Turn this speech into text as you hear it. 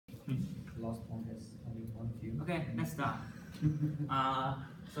last one has only one view. Okay, let's start.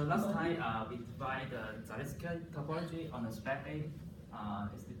 So last time we divide the Zariski topology on the spec A.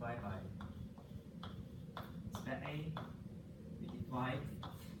 It's divided by spec A. We divide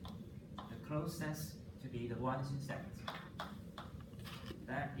the closed set to be the one set.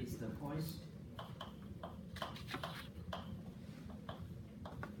 That is the points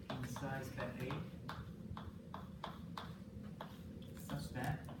inside spec A, such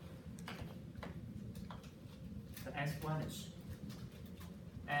that the S1 is.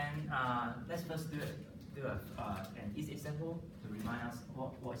 And let's first do an easy example to remind us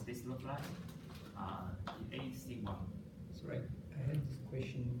what does this look like in AC1. That's right. I had this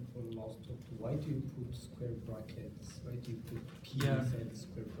question for the last talk. Why do you put square brackets? Why do you put P inside the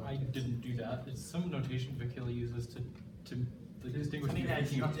square brackets? I didn't do that. It's some notation Vakila uses to distinguish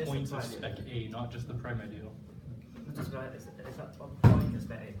between points of spec A, not just the prime ideal. It's a point of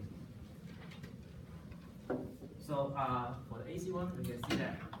spec A. So for the AC1, we can see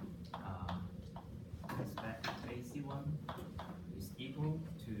that spec AC1 is equal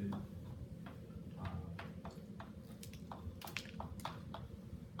to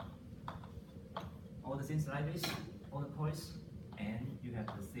all the things like this, all the points, and you have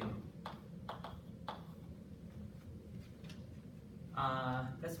the zero.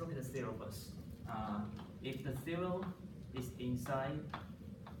 Let's look at the zero first. If the zero is inside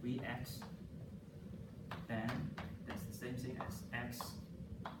Vx, then that's the same thing as x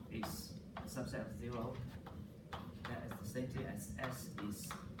is a subset of 0. That is the same thing as s is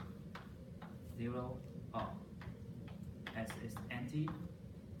 0 or s is empty.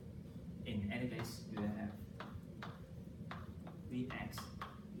 In any case, you have Vx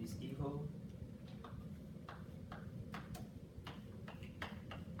is equal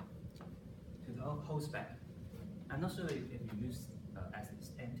to the whole spec. I'm not sure if you use s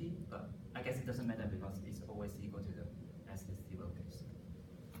is empty, but I guess it doesn't matter because it's always equal to the s is 0 case.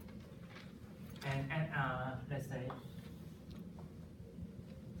 And let's say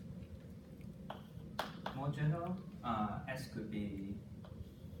more general, s could be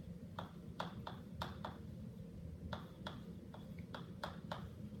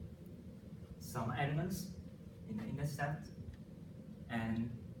some elements in the inner set, and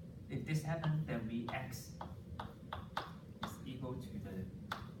if this happens, then Vx is equal to the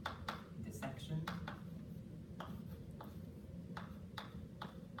intersection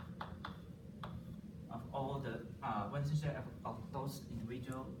of all the one set of those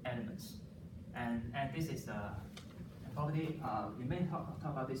individual elements, and this is probably we may talk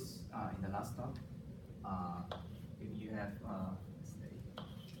about this in the last talk. If you have let's say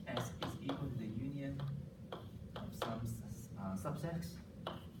S is equal to the union of some subsets,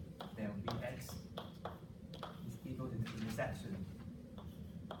 then Vx is equal to the intersection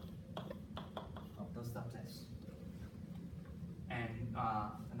of those subsets. And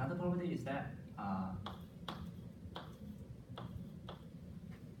another property is that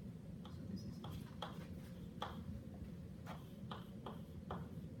so this is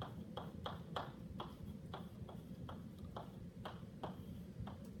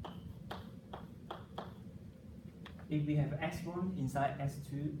if we have S1 inside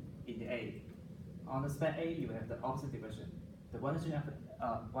S2 in the A, on the spec A you have the opposite diversion. The one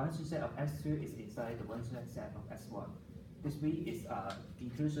set of S2 is inside the one set of S1. This V is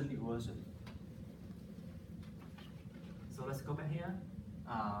inclusion inversion. So let's go back here.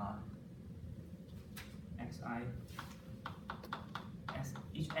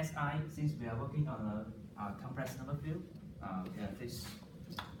 Each SI, since we are working on a complex number field, we have this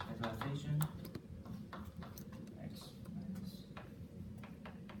factorization.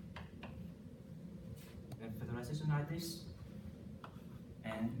 Factorization like this,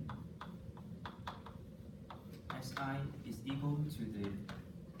 and Si is equal to the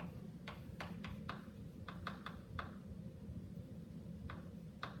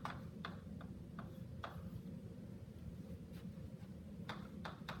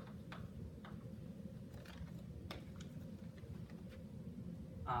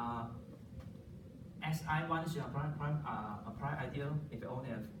Si1 is a prime ideal if you only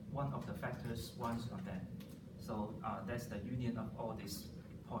have one of the factors ones of that. So that's the union of all these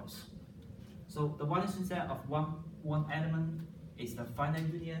points. So the one set of one element is the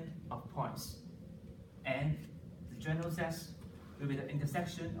finite union of points, and the general set will be the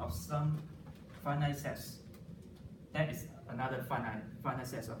intersection of some finite sets. That is another finite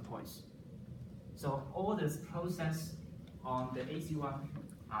set of points. So all the closed sets on the AC1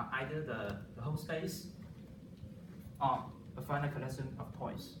 are either the whole space or a finite collection of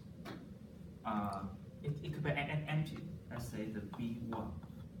points. It could be an empty, let's say the B1.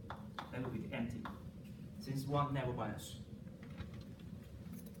 That would be one narrow bias.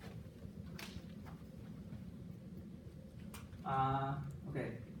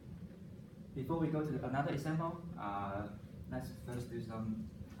 Okay. Before we go to another example, let's first do some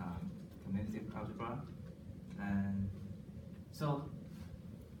commutative algebra. And so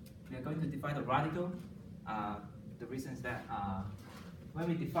we are going to define the radical. The reason is that when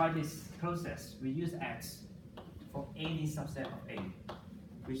we define this process, we use X for any subset of A,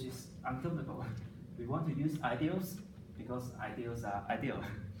 which is uncomfortable. We want to use ideals because ideals are ideal.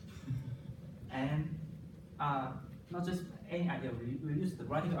 And not just any ideal, we use the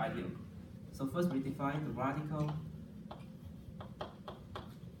radical ideal. So first we define the radical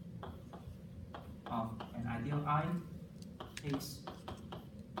of an ideal I, X.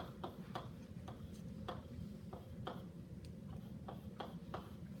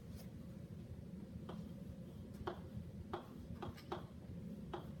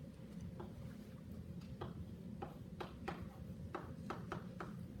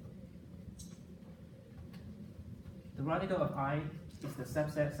 The radical of I is the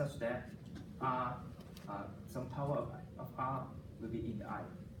subset such that R, some power of R will be in the I.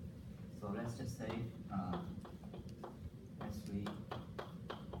 So let's just say S3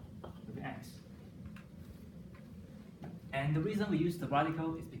 will be X. And the reason we use the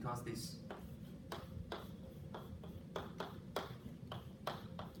radical is because this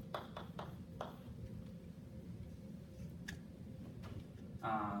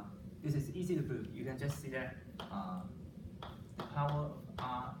is easy to prove. You can just see that the power of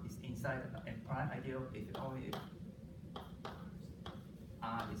R is inside a prime ideal if only if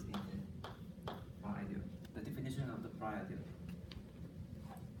R is in the prime ideal. The definition of the prime ideal.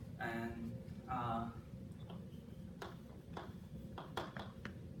 And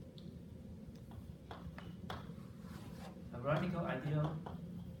a radical ideal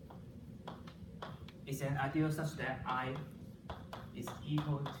is an ideal such that I is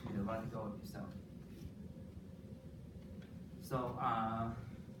equal to the radical of itself. So,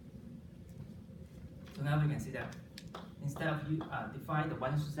 so now we can see that instead of you define the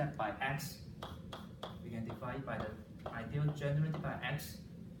one set by X, we can define it by the ideal generated by X.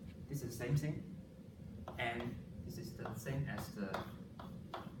 This is the same thing, and this is the same as the.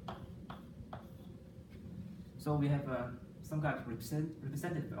 So we have some kind of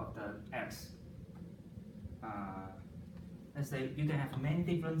representative of the X. Let's say you can have many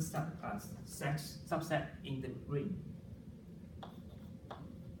different subset in the ring.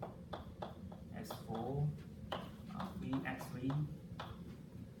 X4, X3,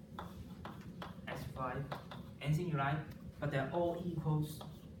 X5, anything you like, but they're all equals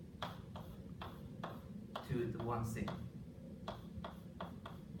to the one thing.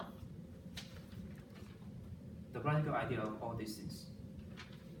 The radical ideal of all these things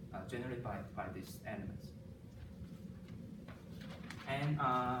generated by these elements. And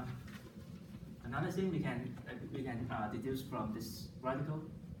another thing we can deduce from this radical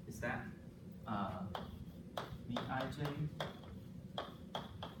is that Vij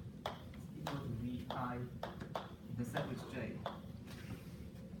equal to Vi intersect with J.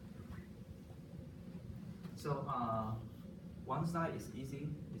 So one side is easy,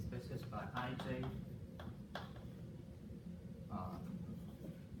 it's specified by Ij.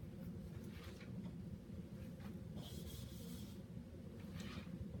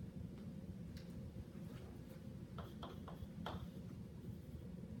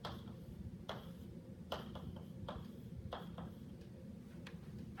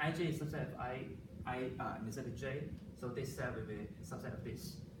 Ij is subset of I intersect with J, so this set will be a subset of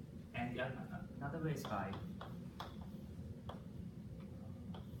this. And the another way is by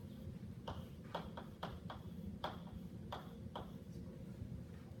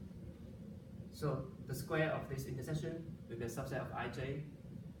so the square of this intersection will be a subset of Ij,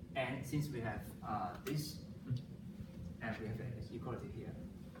 and since we have this, and we have equality here.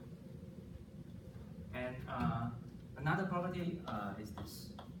 And another property is this.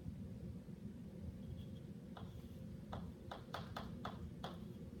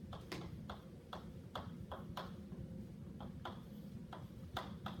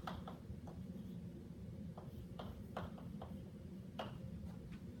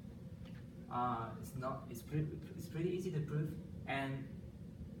 It's pretty easy to prove, and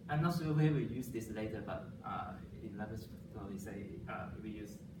I'm not sure where we use this later, but in laboratory we say we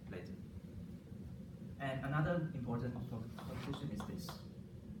use later. And another important proposition is this.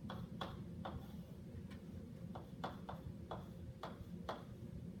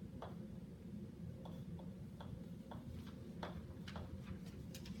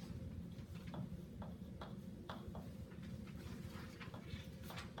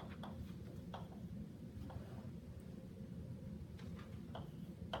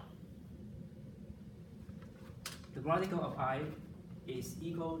 the radical of I is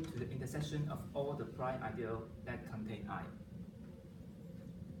equal to the intersection of all the prime ideal that contain I.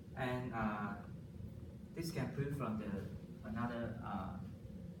 And this can prove from another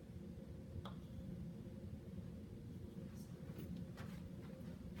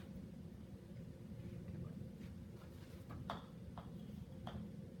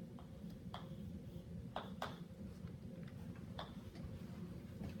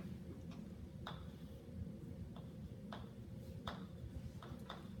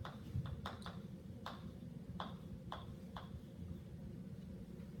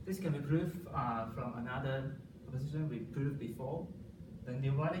this can be proved from another proposition we proved before. The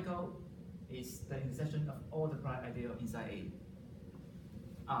new radical is the intersection of all the prime ideal inside A.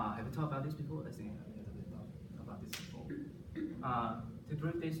 Have we talked about this before? I think we have talked about this before. To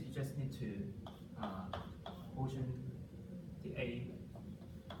prove this, you just need to quotient the A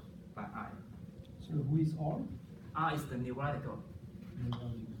by I. So who is R? R is the new radical. New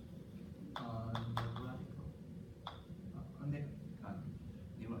radical.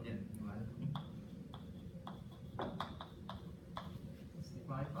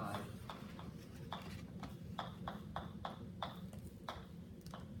 Divided by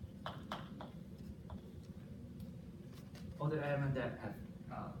all the elements that have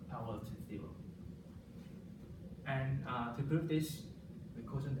power to 0. And to prove this, we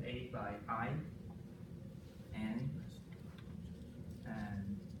quotient A by I and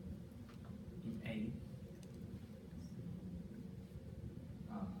in A.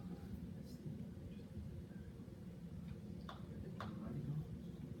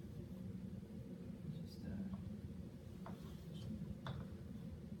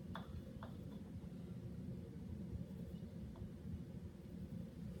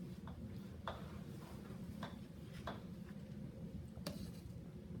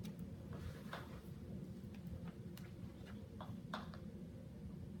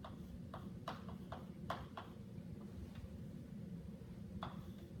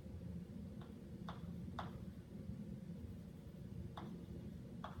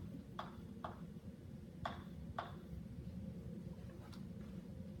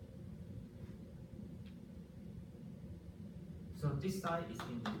 So this side is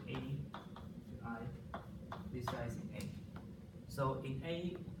in the A to I, this side is in A. So in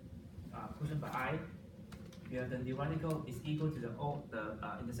A, quotient by I, you have the new radical is equal to the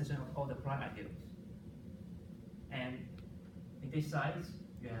intersection of all the prime ideals. And in this side,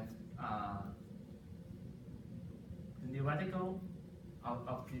 you have the new radical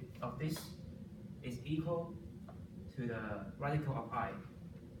of this is equal to the radical of I.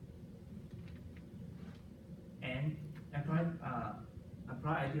 And a prime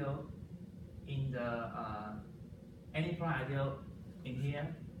ideal in the any prime ideal in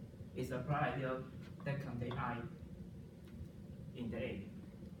here is a prime ideal that contains I in the A.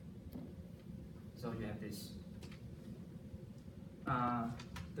 So you have this.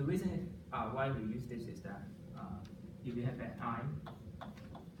 The reason why we use this is that if you have an I,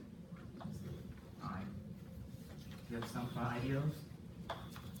 you have some prime ideals.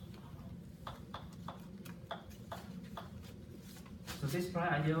 So this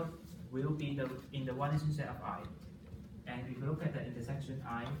prime ideal will be in the one dimension set of I. And if you look at the intersection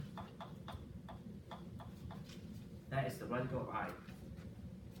I, that is the radical of I.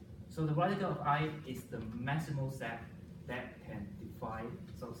 So the radical of I is the maximal set that can define.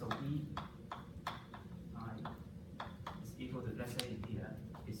 So E I is equal to, let's say in here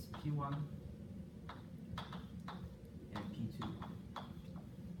is P1 and P2.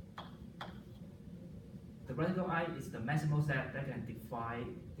 The radical I is the maximal set that can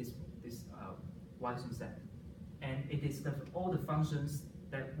define this one set, and it is all the functions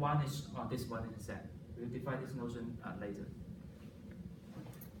that vanish on this one set. We will define this notion later.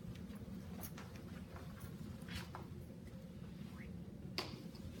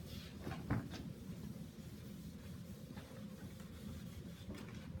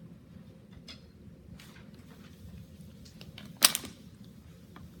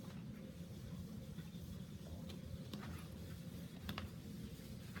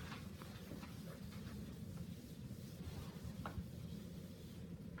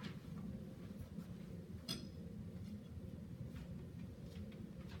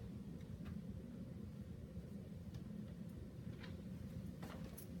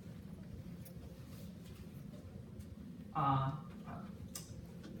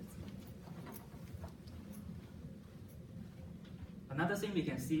 Another thing we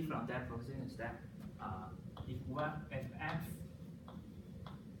can see from that proposition is that if F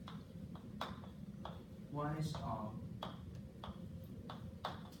vanishes on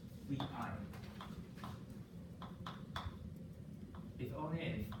Vi,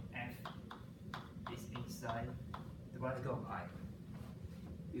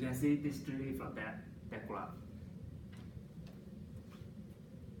 You can see this clearly from that graph.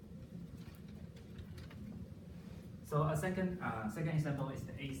 So a second example is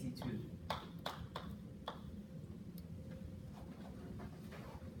the AC2.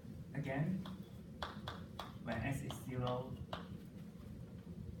 Again, when S is 0,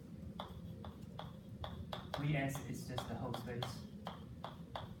 Vs is just the whole space.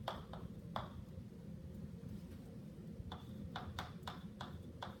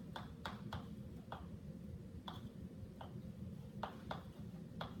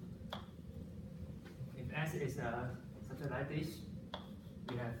 If S is something like this,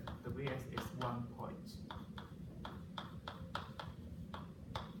 we have the Vs is 1 point.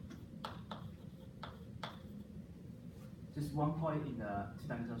 Just 1 point in the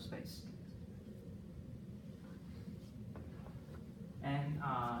two-dimensional space. And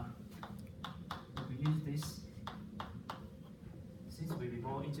if we use this, since it will be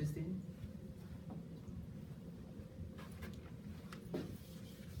more interesting,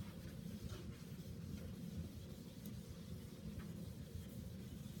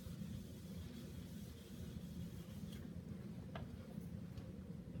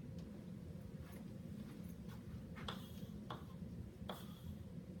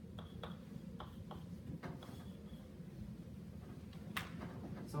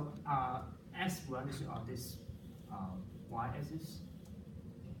 so S runs on this y-axis,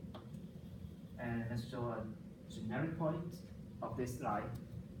 and let's show a generic point of this line.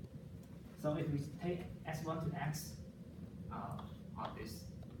 So if we take S1 to X on this,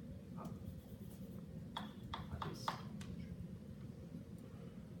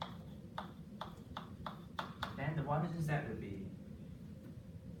 then the y-intercept will be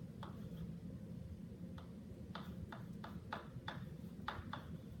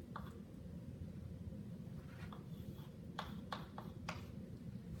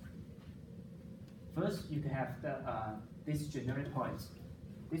first, you can have this generic point.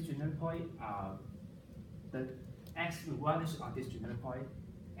 This generic point, the X will vanish on this generic point,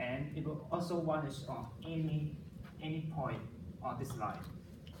 and it will also vanish on any point on this line.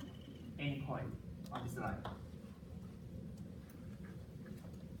 Any point on this line.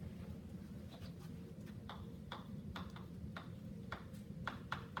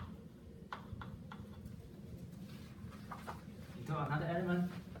 You got another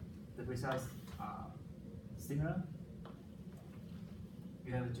element, the result is similar.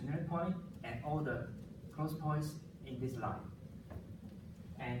 You have a generic point and all the close points in this line.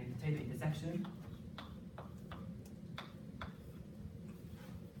 And you take the intersection.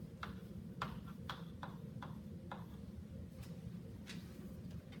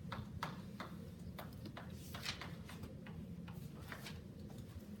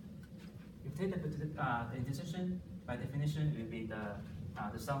 You take the intersection, by definition, will be the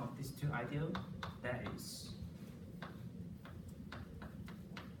sum of these two ideals. That is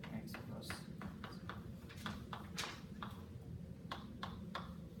X plus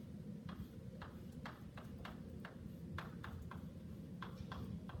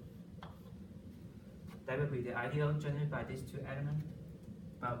that will be the ideal generated by these two elements,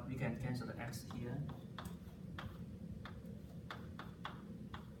 but we can cancel the X here.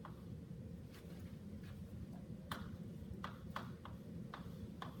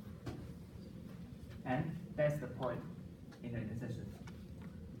 And that's the point in the intersection.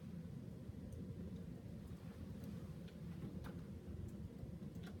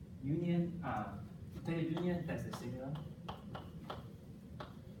 Union, take a union, that's the similar.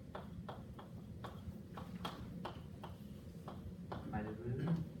 By the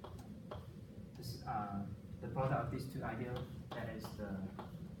rule, this, the product of these two ideals, that is the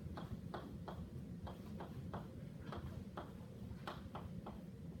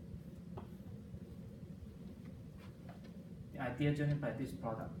idea generated by this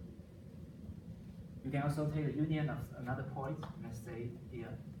product. You can also take the union of another point, let's say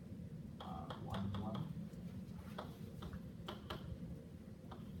here, 1, 1.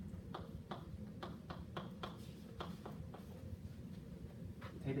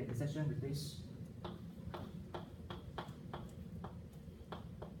 Take the intersection with this.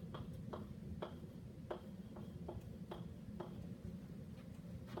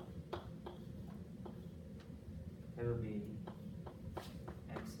 There will be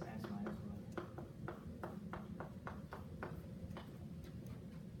x minus 1.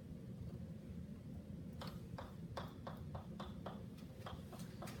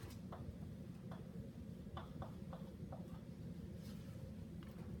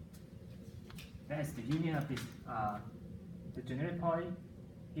 That is the union of this, the generic point,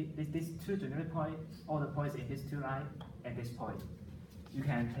 these two generic points, all the points in these two lines, and this point. you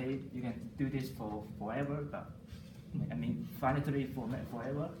can do this for forever, but I mean finitely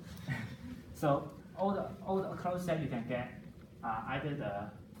forever. So all the closed set you can get either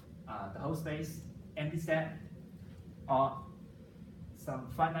the whole space, empty set, or some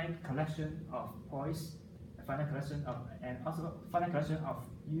finite collection of points, and also finite collection of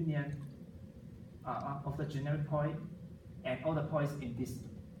union of the generic point, and all the points in this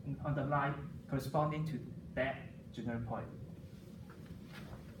on the line corresponding to that generic point.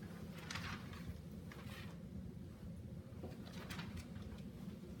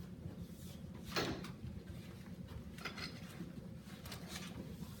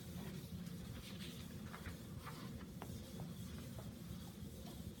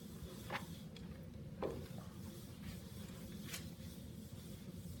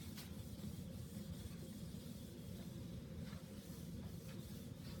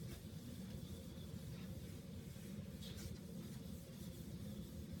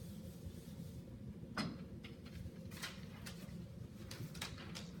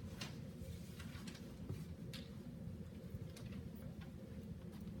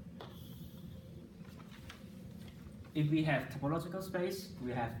 If we have topological space,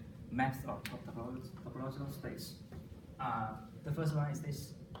 we have maps of topological space. The first one is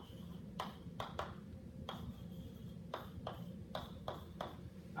this.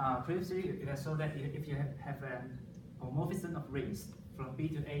 Previously, you can show that if you have an homomorphism of rings from B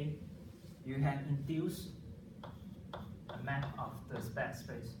to A, you can induce a map of the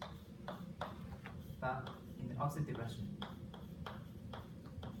space, but in the opposite direction.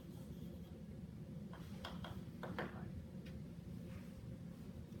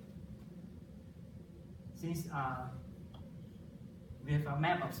 Since we have a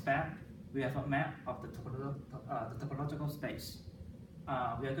map of spec, we have a map of the topological space.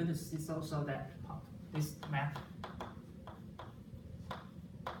 We are going to see so that this map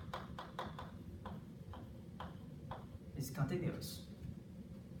is continuous.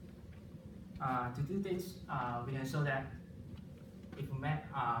 To do this, we can show that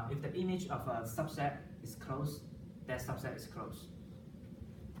if the image of a subset is closed, that subset is closed.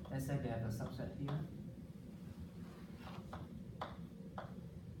 Let's say we have a subset here.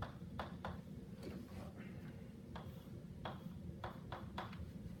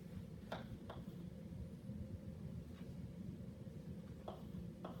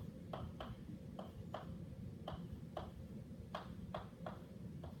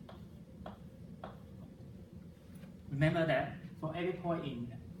 Remember that for every point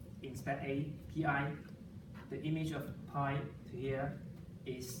in spec A, Pi, the image of pi to here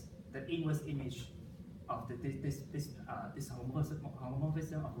is the inverse image of this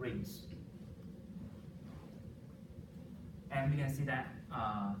homomorphism of rings. And we can see that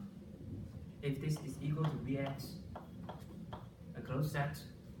if this is equal to Vx, a closed set,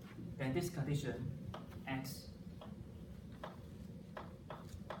 then this condition X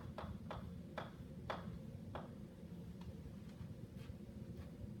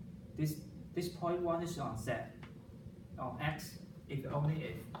this point one is on set on X if only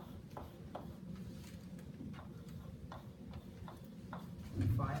if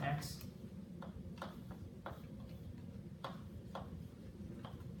phi X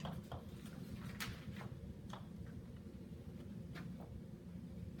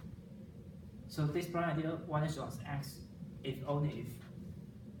so this prime ideal one is on X if only if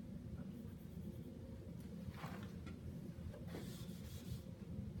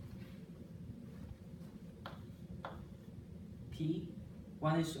P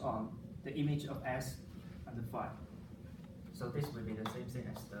one is on the image of S under phi. So this will be the same thing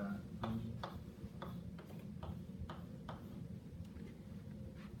as the P.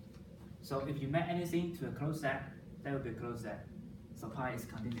 So if you map anything to a closed set, that will be a closed set. So pi is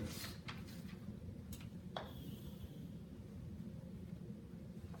continuous.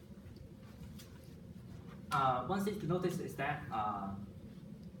 One thing to notice is that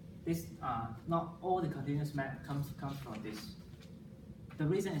this not all the continuous map comes from this. The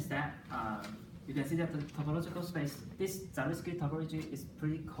reason is that you can see that the topological space, this Zariski topology is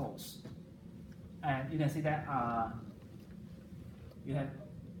pretty close, and you can see that we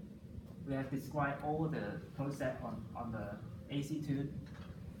have described all the closed set on the AC2.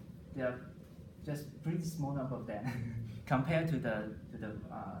 There are just pretty small number of them compared to the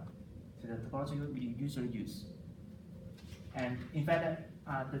topology we usually use. And in fact,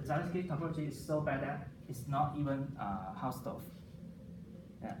 the Zariski topology is so bad that it's not even Hausdorff.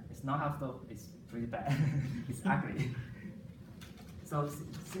 Yeah, it's not Hausdorff, it's pretty bad. It's ugly. So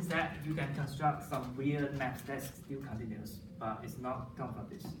since that, you can construct some weird maps that's still continuous, but it's not come from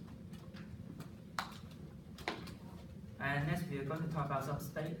this. And next we are going to talk about some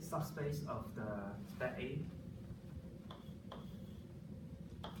subspace of the spec A.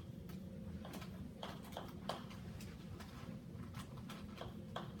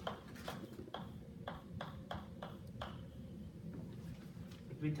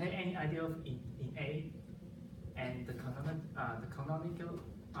 If we take any idea of in A and the canonical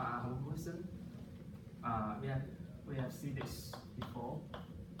homomorphism, we have seen this before.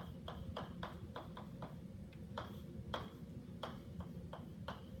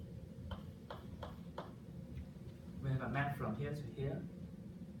 We have a map from here to here,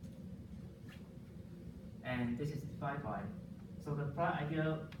 and this is defined by. So the prime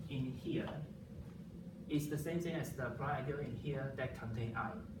ideal in here is the same thing as the prime ideal in here that contain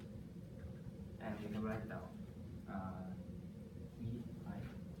I, and we can write down V I.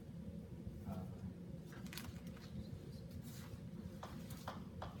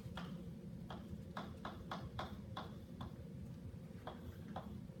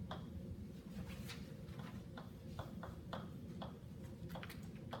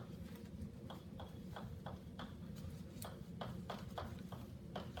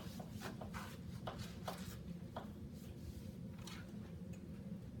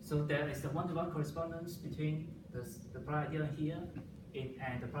 So there is a one-to-one correspondence between the prime ideal here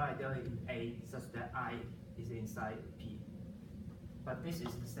and the prime ideal in A, such that I is inside P. But this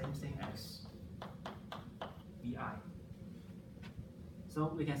is the same thing as VI.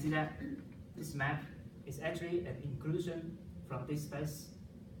 So we can see that this map is actually an inclusion from this space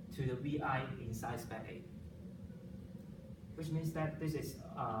to the VI inside spec A, which means that this is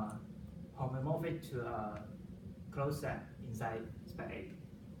homomorphic to a closed set inside spec A.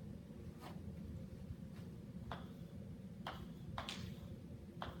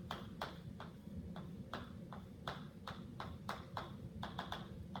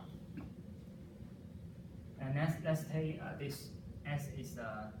 And let's take this S is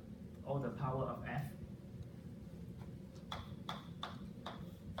all the power of F.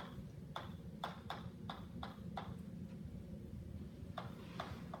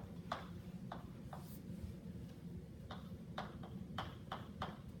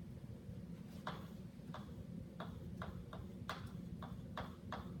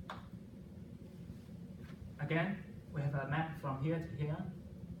 Again, we have a map from here to here,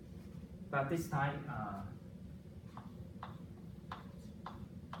 but this time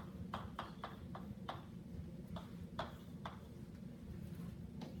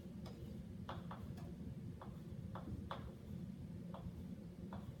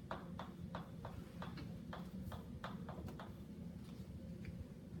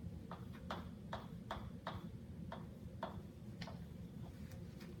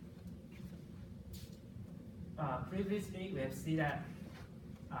previously we have seen that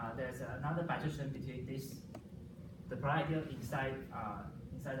there's another bijection between this, the prime ideal inside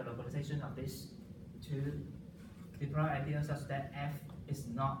the localization of this, to the prime ideal such that F is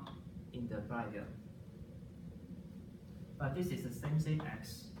not in the prime ideal. But this is the same thing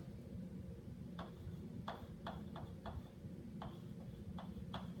as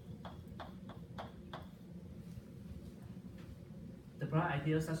the prime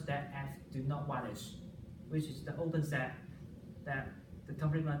ideal such that F do not vanish, which is the open set that the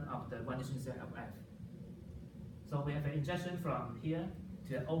complement of the vanishing set of F. So we have an injection from here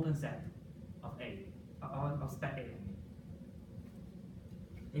to an open set of A, of spec A.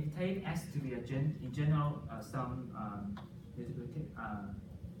 If you take S to be in general some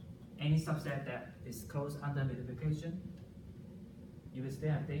any subset that is closed under multiplication, you will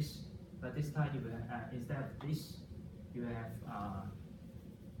still have this, but this time you will have, instead of this, you will have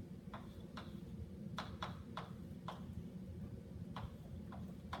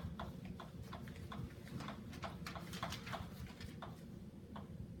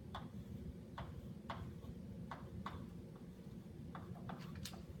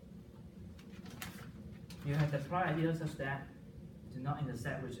you have the prime ideal such that do not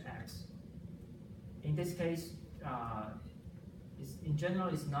intersect with X. In this case, in general,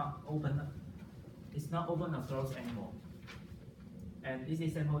 it's not open. It's not open or closed anymore. And this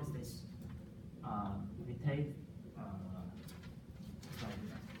example is this. If we take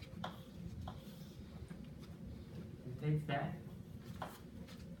that,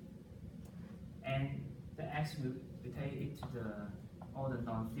 and the X we take it to all the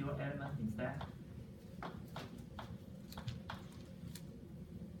non-zero elements instead.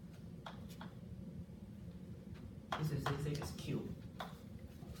 This is the same as Q.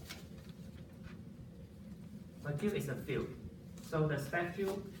 But Q is a field. So the spec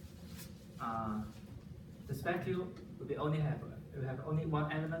Q will have only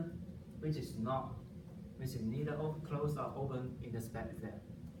one element which is not which is neither closed or open in the spec Z.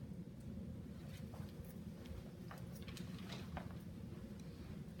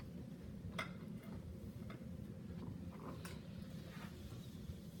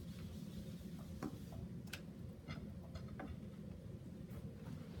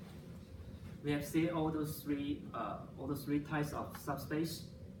 We have seen all those three types of subspace,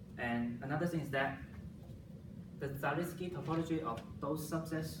 and another thing is that the Zariski topology of those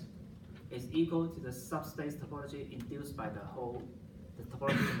subsets is equal to the subspace topology induced by the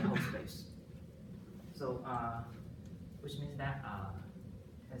topology in the whole space. So, which means that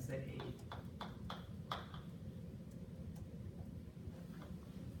let's say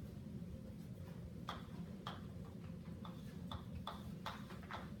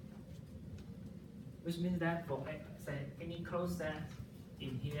which means that for say any closed set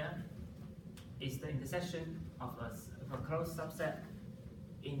in here is the intersection of a closed subset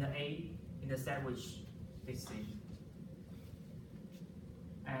in the set which is C.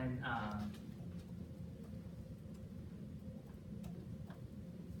 And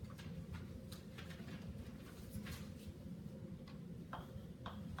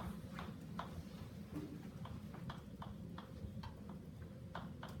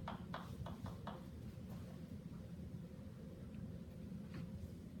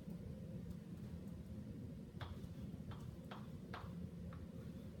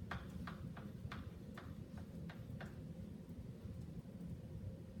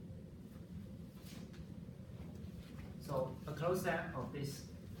so a closed set of this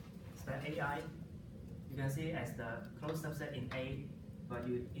spec AI, you can see as the closed subset in A, but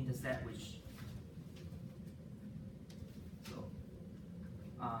you intersect which. So,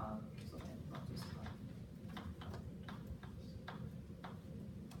 not this one.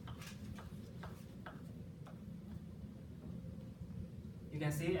 You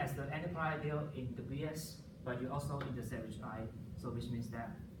can see as the enterprise ideal in the VS, but you also intersect with I, so which means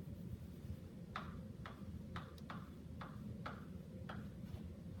that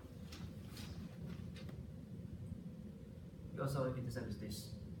you also intersect with this.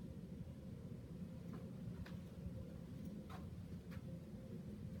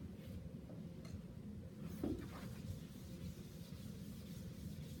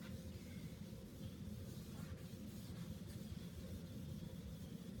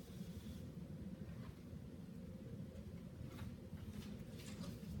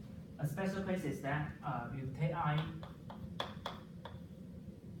 A special case is that you take I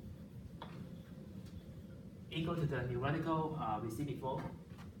equal to the numerical we see before.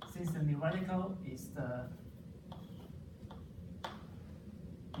 Since the numerical is the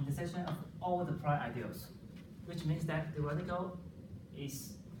intersection of all the prime ideals, which means that the radical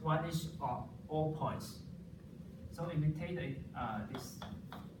is one-ish on all points. So if we take this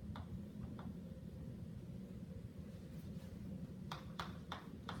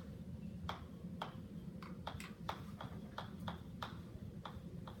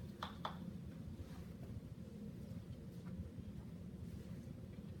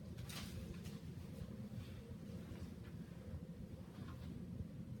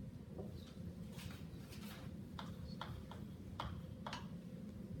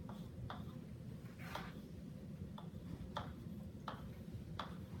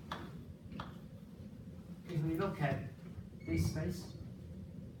if we look at this space,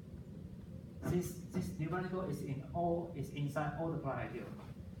 since this numerical is inside all the prime ideal.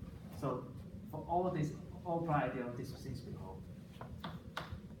 So for all prime ideal, this things will hold.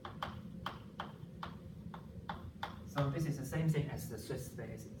 So this is the same thing as the Swiss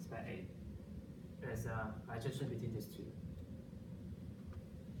space in spec A. There's a adjustment between these two.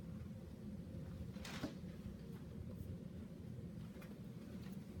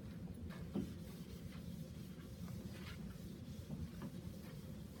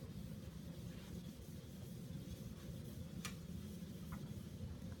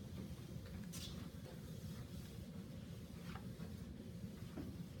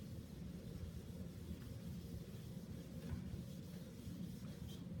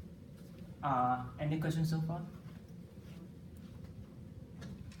 Any questions so far?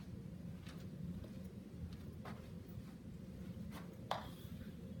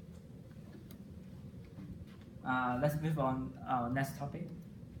 Let's move on our next topic,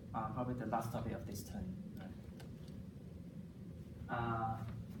 probably the last topic of this term.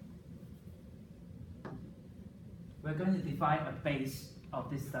 We're going to define a base of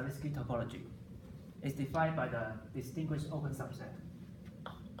this Zariski topology. It's defined by the distinguished open subset.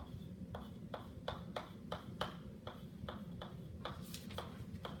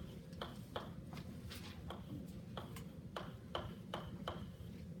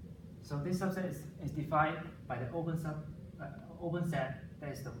 So this subset is defined by the open set that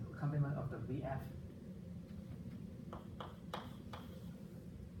is the complement of the VF.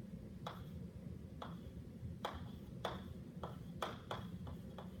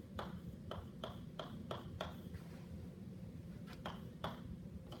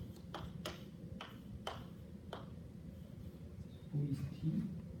 Who is T?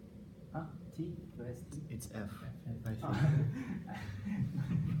 Huh? T? Where is T? It's F, I think.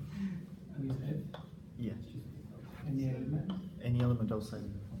 Who is F? Yeah. Any element? Any element outside.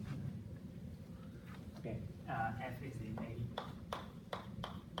 Okay, F is in A.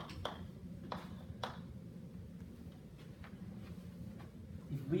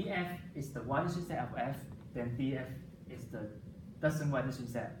 If VF is the Waterloo set of F, then DF is the doesn't Waterloo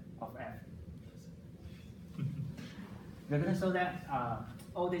set of F. We're going to show that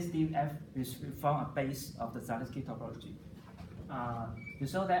all this DF will form a base of the Zariski topology. To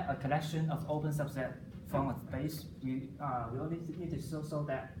show that a collection of open subsets form a base, we only need to show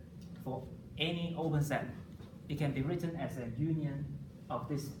that for any open set, it can be written as a union of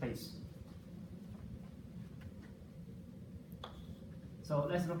this base. So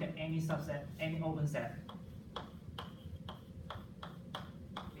let's look at any subset, any open set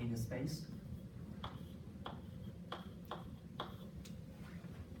in the space.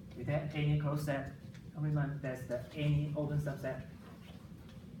 With that any closed set, remember that's the any open subset.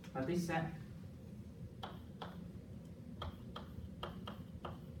 But this set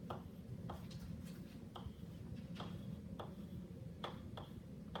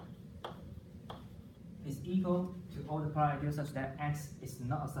is equal to all the prior ideals such that X is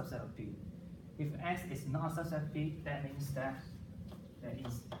not a subset of P. If X is not a subset of P, that means that there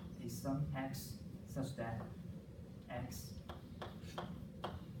is some X such that X.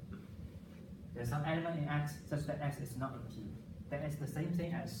 There's some element in X such that X is not in P. That is the same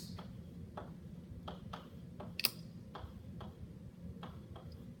thing as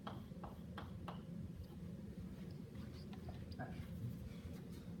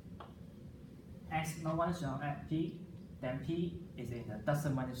X not one on P, then P is in the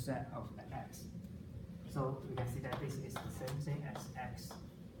doesn't minus set of X. So we can see that this is the same thing as X.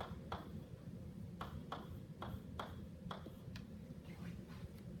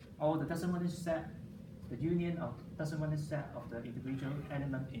 Or the doesn't minus set, the union of doesn't minus set of the individual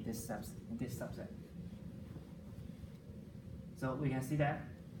element in this subset. So we can see that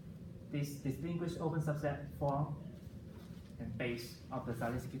this distinguished open subset form and base of the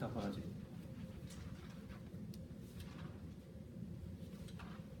Zariski topology.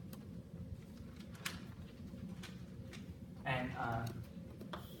 And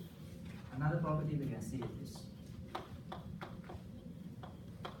another property we can see is this.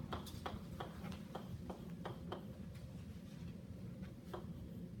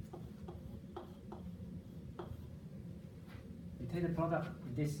 We take the product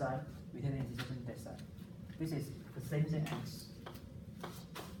in this side, we take the intersection in that side. This is the same thing as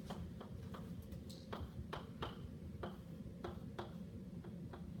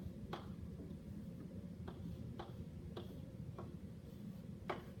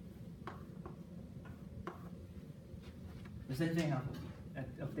the same thing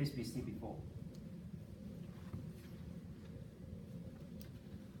of this we see before.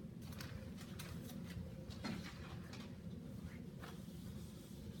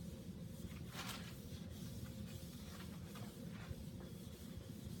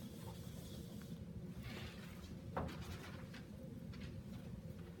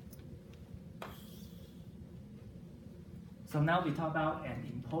 So now we talk about an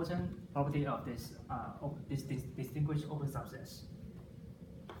important property of this distinguished open subsets.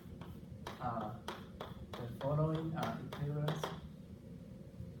 The following equivalence.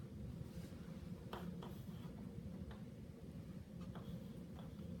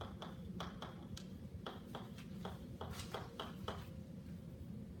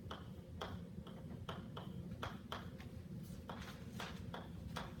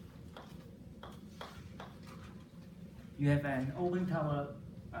 You have an open cover,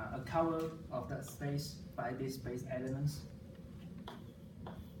 a cover of the space by these space elements.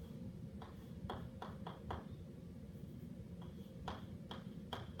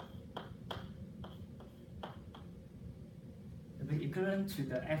 It will be equivalent to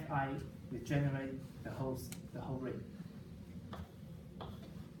the Fi we generate the whole ring.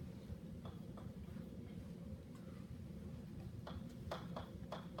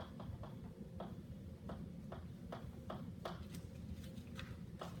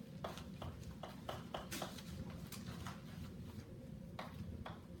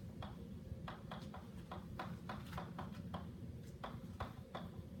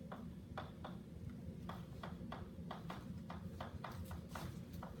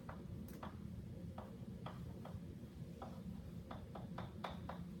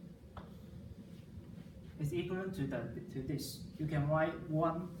 is equivalent to this. You can write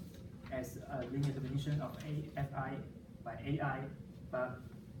 1 as a linear combination of fi by ai, but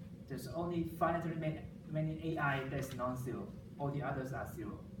there's only finitely many ai that's non-zero. All the others are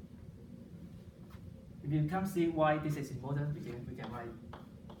 0. If you come see why this is important, we can write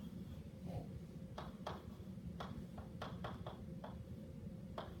more.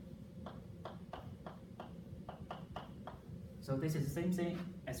 So this is the same thing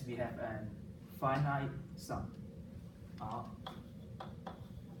as we have a finite sum.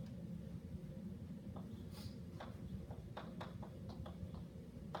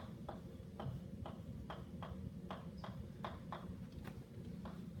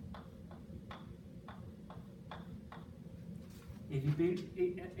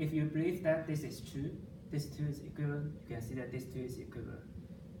 If you believe that this is true, this 2 is equivalent, you can see that this 2 is equivalent.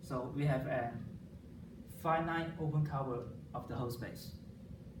 So we have a finite open cover of the whole space.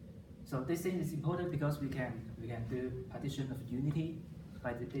 So this thing is important because we can do partition of unity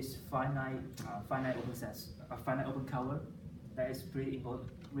by this finite open sets, finite open cover. That is pretty important,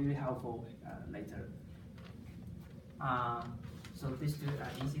 really helpful later. So these 2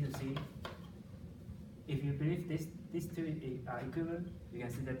 are easy to see. If you believe these 2 are equivalent, you can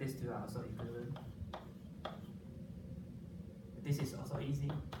see that these 2 are also equivalent. This is also easy.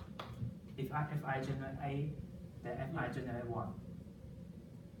 If I generate A, then fi generate 1.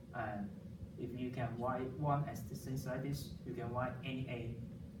 And if you can write 1 as this thing like this, you can write any A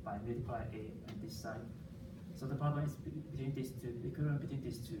by multiply A on this side. So the problem is between these 2, equivalent between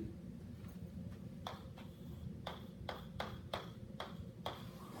these 2.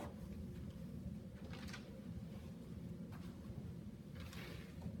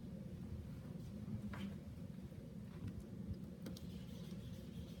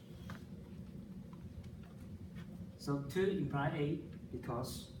 So 2 imply A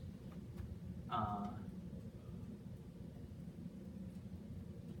because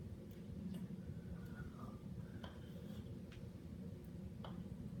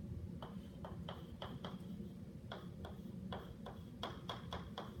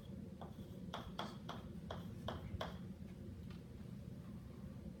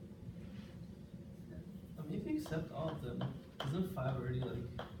if you accept all of them, isn't 5 already like?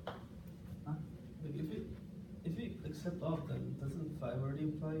 Huh? Like if you accept all of them, doesn't 5 already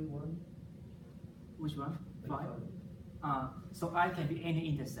imply 1? Which one? Like 5? So I can be any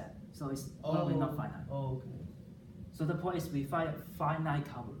intercept. So it's probably not finite. Oh, okay. So the point is we find a finite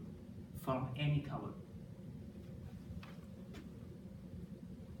cover from any cover.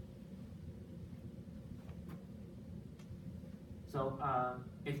 So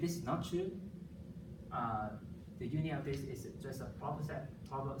if this is not true, the union of this is just a proper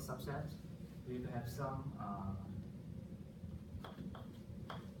subset. We will have some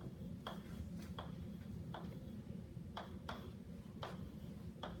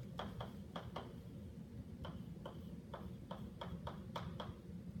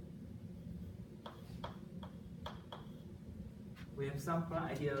we have some prime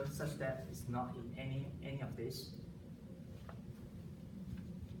ideal such that it's not in any of this.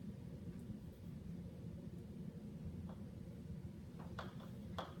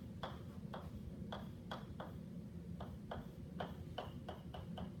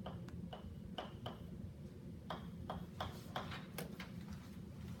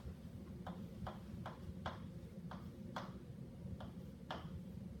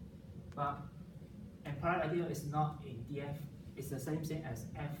 But a prime ideal is not in DF. It's the same thing as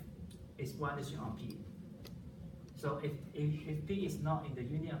F is one addition on P. So if P is not in the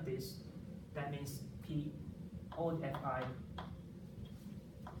union of this, that means P, all the Fi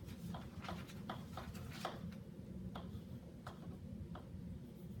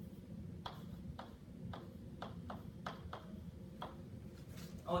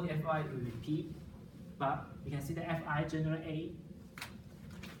all the Fi will be P, but you can see the Fi generate A.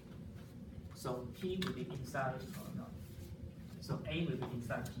 So P will be inside or not. So A will be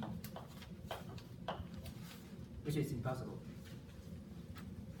inside P, which is impossible.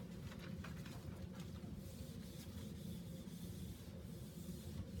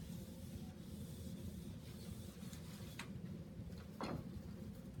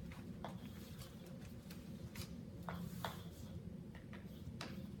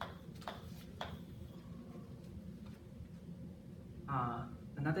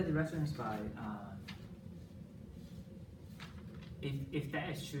 Another direction is by if that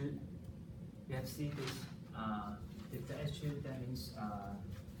is true, we have seen this. If that is true, that means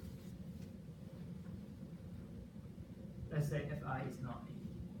let's say Fi is not in.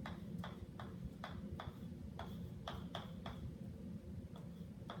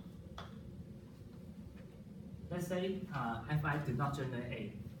 say Fi do not generate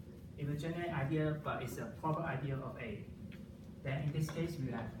A. If you generate idea, but it's a proper idea of A, then in this case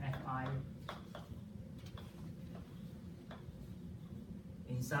we have Fi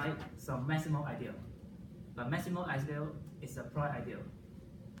inside some maximal ideal. But maximal ideal is a prime ideal.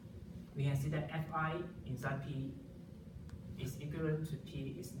 We can see that Fi inside P is equivalent to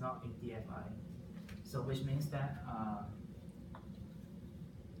P is not in DFI. So which means that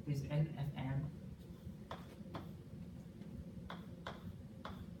this Fn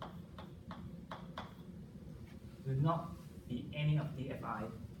will not be any of DFI.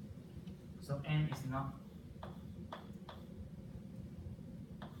 So N is not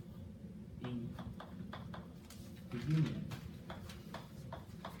in the union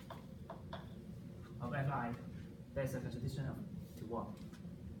of Fi. There's a contradiction of to what?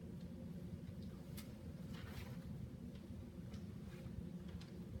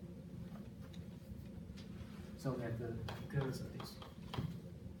 So we have the equivalence of this.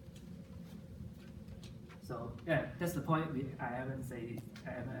 So yeah, that's the point. I haven't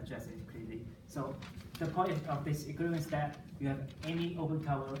addressed it clearly. So the point of this equivalence is that you have any open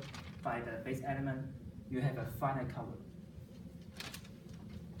cover by the base element, you have a finite cover.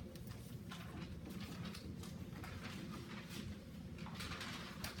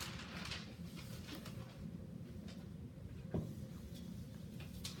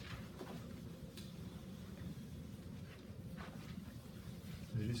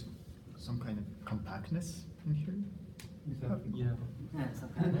 There is some kind of compactness in here. Exactly. Yeah. Yeah, some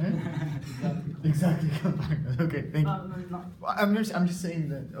kind of Exactly compactness. Okay, thank you. no, not Well, I'm just saying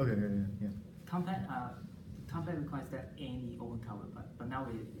that. Okay, yeah. compact. Compact requires that any open cover, but now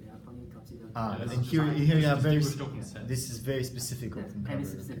we have only considered Ah, Yeah, and that's here just- you have just very. distinguished open sets. This is very specific yeah, open any cover.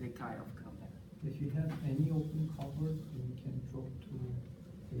 specific kind of compact. If you have any open cover, then you can drop to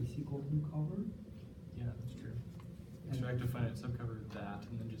basic open cover. Yeah, that's true. So I have to find a subcover of that,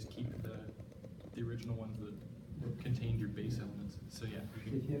 and then just keep the original ones that contained your base elements. So yeah, we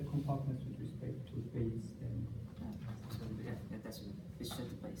If can, you have compactness with respect to base, then So yeah, that's it. It's just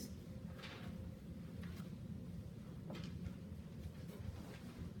the base.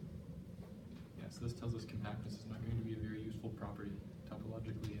 yeah. So this tells us compactness is not going to be a very useful property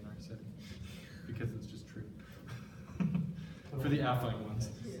topologically in our setting because it's just true for the affine ones.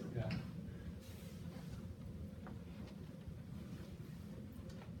 Yeah.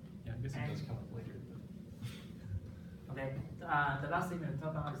 Yeah, I guess it does come up later. But Okay. The last thing we'll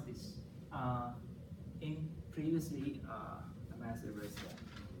talk about is this. In previously, the master was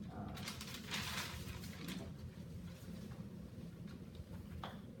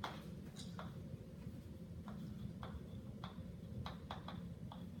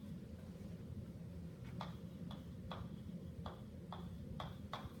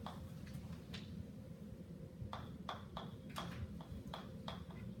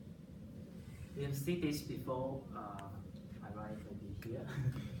we have seen this before. I write maybe here.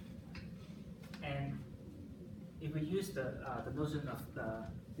 And if we use the notion of the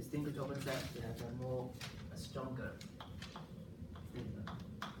distinguished open set, we have a stronger statement.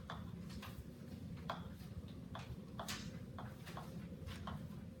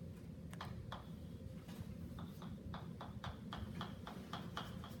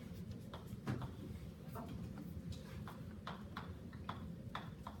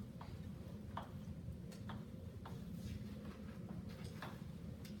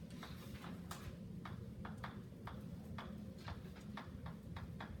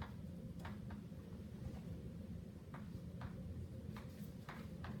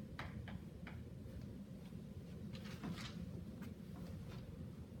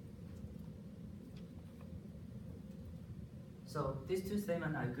 So these two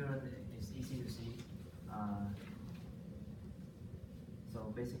statements are equivalent. It's easy to see.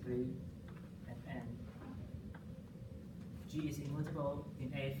 So basically, Fn G is immutable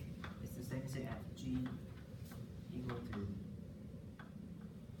in F. It's the same thing as G equal to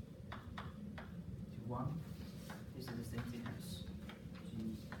 1. This is the same thing as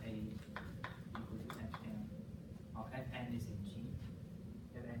G A equal to Fn. Or Fn is in G.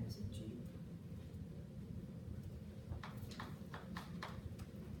 Fn is in G.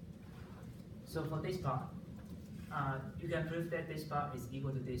 So for this part, you can prove that this part is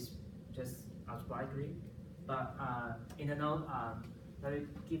equal to this just algebraically. But in the note, let me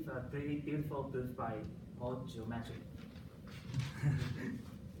give a pretty beautiful proof by more geometric.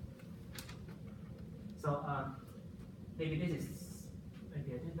 So maybe this is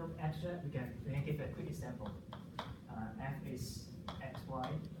maybe a little abstract. We can give a quick example. F is xy,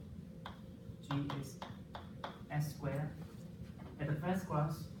 G is s squared. At the first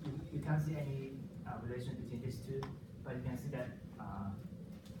glance, you can't see any relation between these two, but you can see that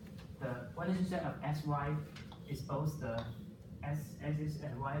the one-dimensional set of xy is both the x-axis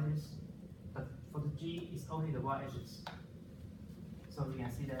and y-axis, but for the G, it's only the y-axis. So we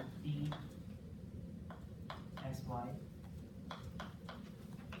can see that E xy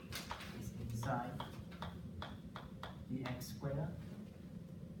is inside dx square,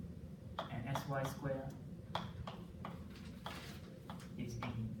 and xy square is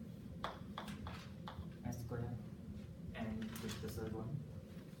in s square, and with the third one.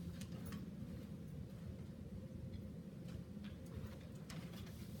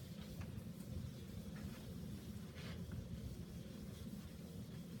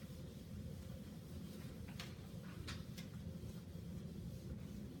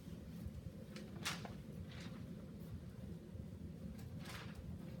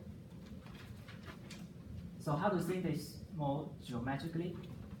 So how to see this more geometrically?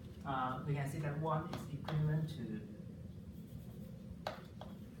 We can see that one is equivalent to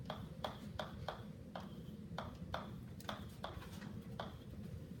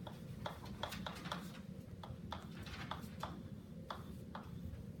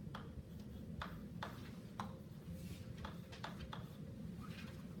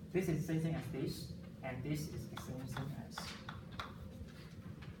this is the same thing as this, and this is the same thing as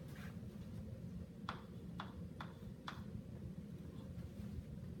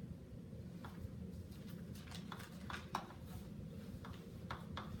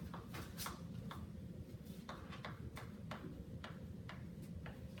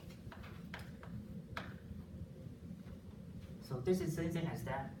so this is the same thing as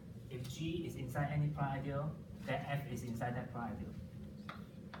that. If G is inside any prime ideal, then F is inside that prime ideal.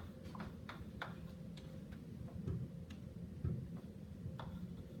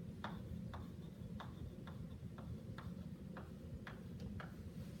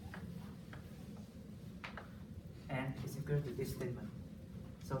 And it's equal to this statement.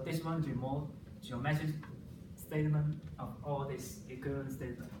 So this one will be more geometric statement of all this equivalent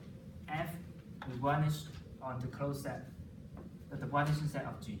statement. F will vanish on the closed set, the vanishing set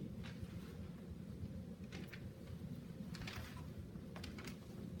of G.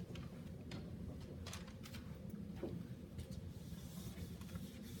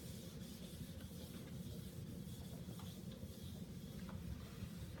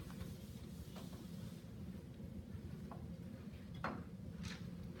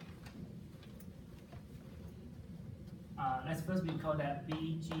 Let's first recall that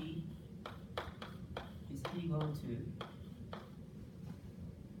VG is equal to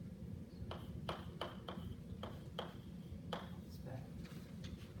spec.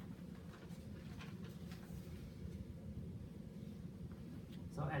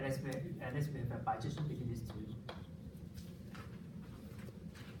 So at least we have a bijection between these two.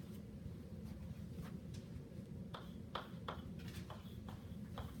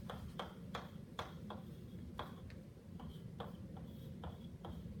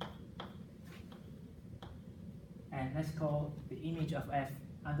 And let's call the image of F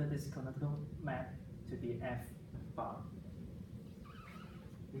under this canonical map to be F bar.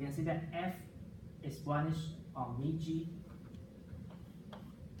 You can see that F is vanished on VG.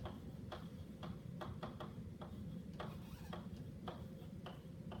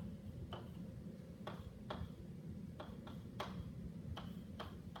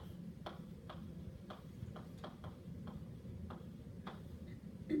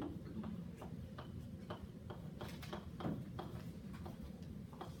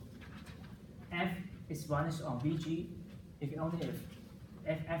 F is vanished on VG if only if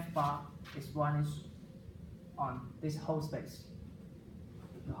F bar is vanished on this whole space,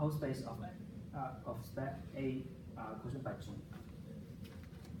 the whole space of spec A quotient by G.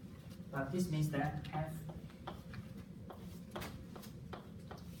 But this means that F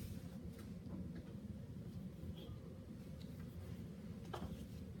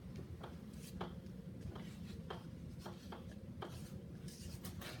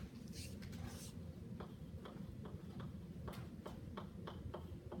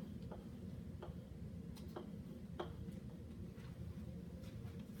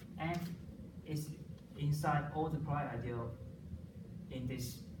is inside all the prime ideal in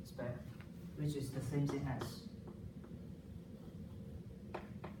this spec, which is the same thing as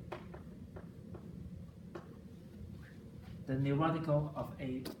the neurotical of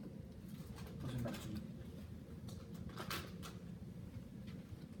A quotient by G.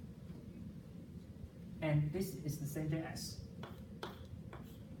 And this is the same thing as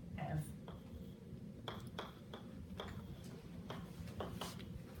F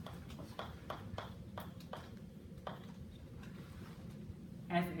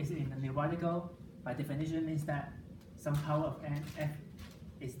F is in the neurotical by definition means that some power of f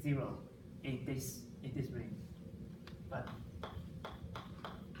is 0 in this ring. But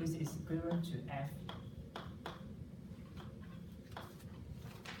this is equivalent to f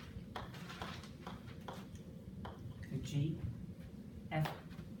to g. F,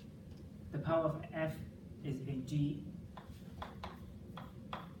 the power of f is in g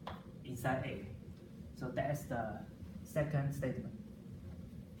inside A. So that's the second statement.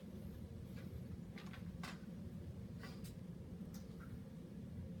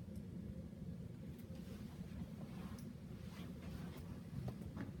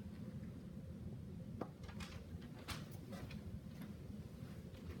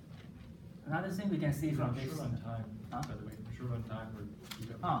 Another thing we can see from I'm this. short on time, Huh? by the way. I'm short on time. We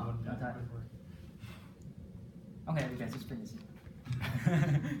got Oh, one no time. before. Okay, we can just finish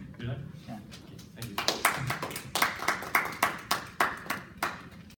it. Did I? Yeah.